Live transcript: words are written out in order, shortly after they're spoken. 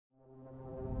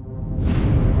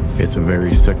It's a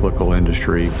very cyclical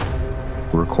industry,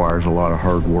 requires a lot of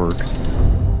hard work,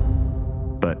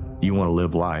 but you want to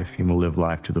live life. You want to live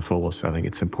life to the fullest. I think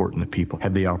it's important that people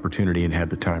have the opportunity and have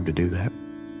the time to do that,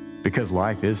 because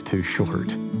life is too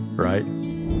short, right?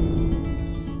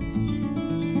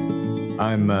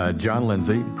 I'm John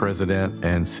Lindsay, President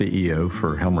and CEO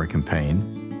for Helmerich &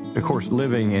 Payne. Of course,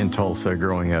 living in Tulsa,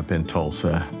 growing up in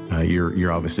Tulsa,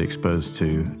 you're obviously exposed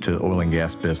to the oil and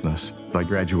gas business. I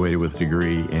graduated with a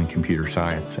degree in computer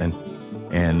science, and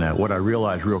what I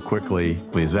realized real quickly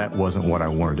was that wasn't what I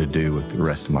wanted to do with the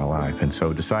rest of my life, and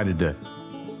so decided to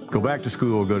go back to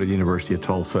school, go to the University of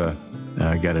Tulsa,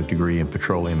 got a degree in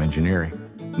petroleum engineering.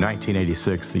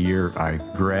 1986, the year I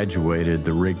graduated,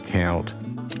 the rig count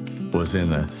was in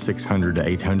the 600 to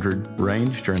 800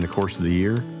 range during the course of the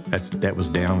year. That was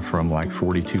down from like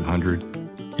 4,200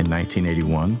 in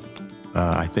 1981.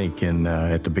 I think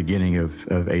at the beginning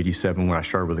of 87, when I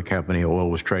started with the company, oil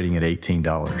was trading at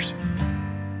 $18.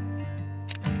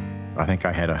 I think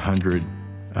I had 100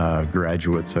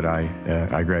 graduates that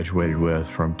I graduated with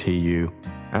from TU.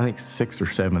 I think 6 or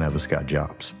 7 of us got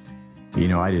jobs. You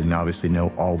know, I didn't obviously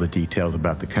know all the details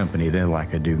about the company then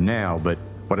like I do now, but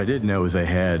what I did know is they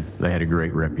had a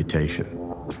great reputation.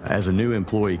 As a new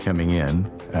employee coming in,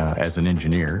 as an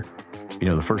engineer, you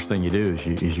know, the first thing you do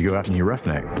is you go out and you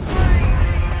roughneck.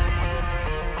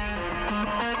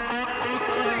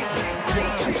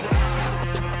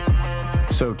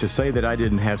 So to say that I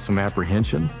didn't have some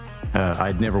apprehension,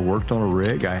 I'd never worked on a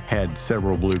rig. I had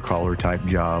several blue-collar type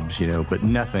jobs, you know, but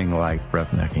nothing like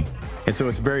roughnecking. And so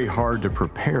it's very hard to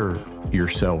prepare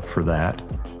yourself for that.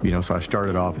 You know, so I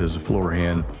started off as a floor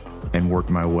hand and worked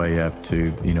my way up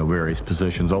to, you know, various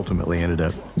positions, ultimately ended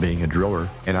up being a driller.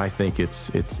 And I think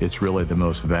it's really the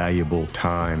most valuable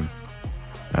time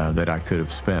that I could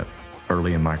have spent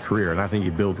early in my career. And I think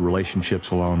you build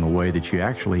relationships along the way that you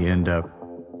actually end up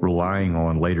relying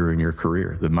on later in your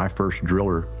career. My first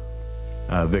driller,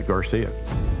 Vic Garcia,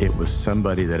 it was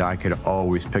somebody that I could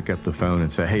always pick up the phone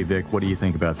and say, hey, Vic, what do you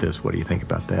think about this? What do you think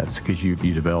about that? It's because you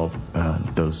develop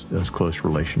those close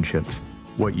relationships.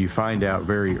 What you find out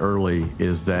very early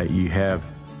is that you have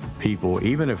people,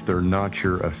 even if they're not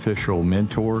your official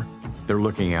mentor, they're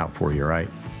looking out for you, right?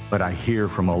 But I hear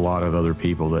from a lot of other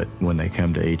people that when they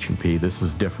come to H&P, this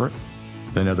is different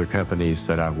than other companies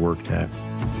that I've worked at.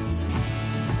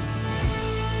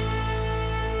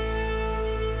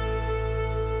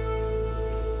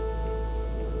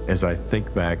 As I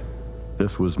think back,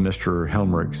 this was Mr.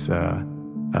 Helmerich's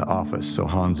office, so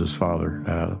Hans's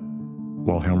father,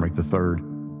 Walt Helmerich III.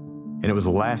 And it was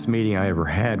the last meeting I ever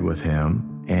had with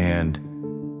him, and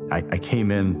I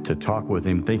came in to talk with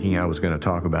him thinking I was going to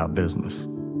talk about business.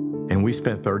 And we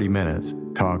spent 30 minutes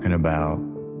talking about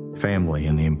family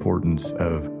and the importance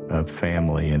of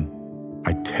family. And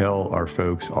I tell our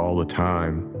folks all the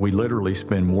time, we literally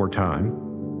spend more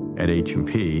time at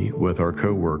H&P with our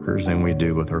coworkers than we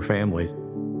do with our families.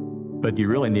 But you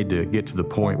really need to get to the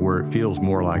point where it feels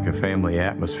more like a family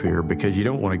atmosphere, because you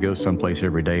don't want to go someplace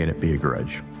every day and it be a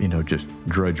grudge, you know, just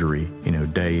drudgery, you know,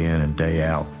 day in and day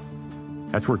out.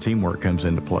 That's where teamwork comes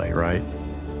into play, right?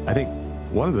 I think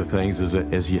one of the things is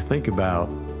that as you think about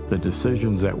the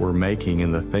decisions that we're making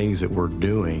and the things that we're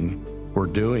doing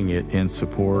it in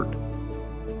support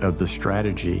of the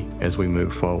strategy as we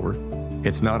move forward.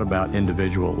 It's not about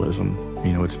individualism.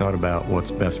 You know, it's not about what's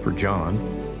best for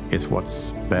John. It's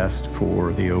what's best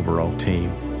for the overall team.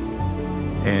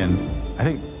 And I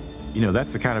think, you know,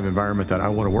 that's the kind of environment that I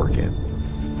want to work in.